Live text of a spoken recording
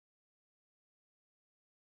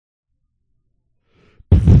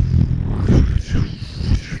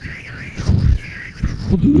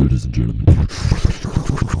Ladies and gentlemen,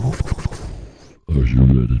 are you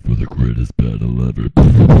ready for the greatest battle ever?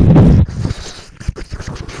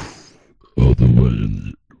 All the way in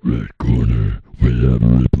the red corner, we have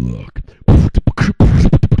Riplock.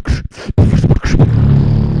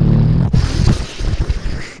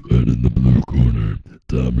 And in the blue corner,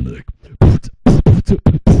 Dominic.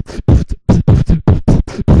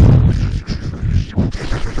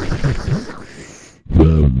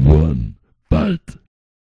 Round one, fight!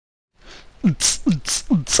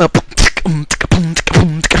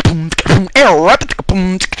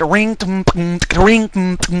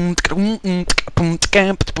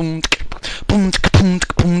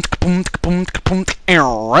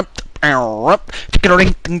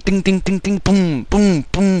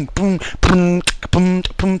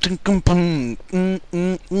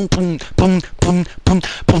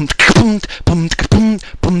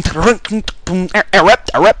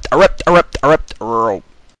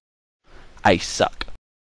 I suck.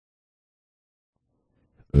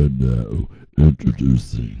 And now,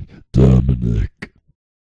 introducing Dominic.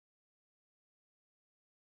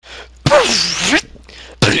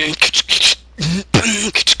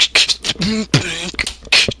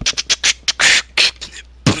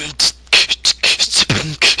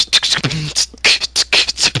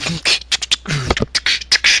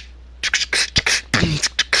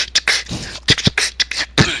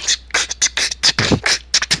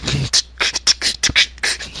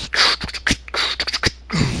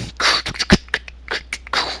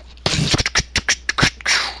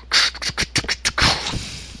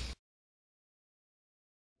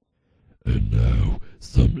 And now,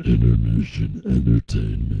 some intermission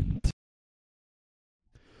entertainment.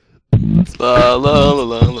 La la la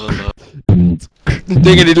la la la.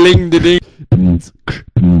 Dingity ling ding.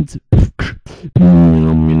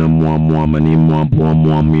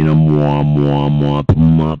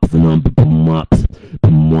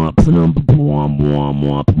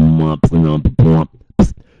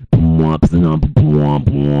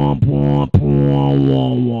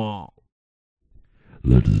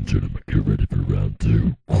 Ladies and gentlemen, get ready for round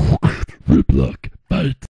two. Riplock,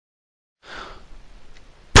 fight!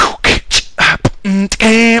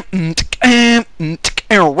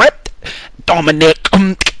 Dominic.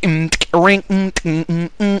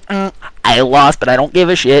 I lost, but I don't give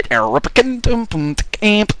a shit. Yeah,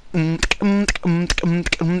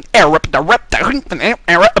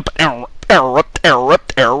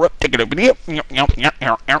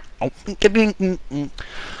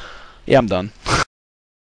 I'm done.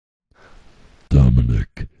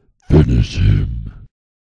 Dominic, finish him.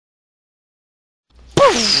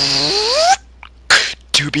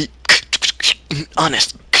 To be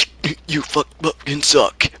honest, you fucking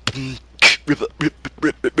suck.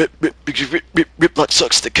 Riplock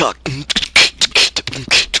sucks the cock.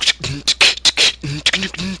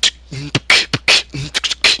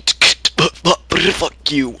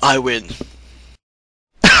 Fuck you, I win.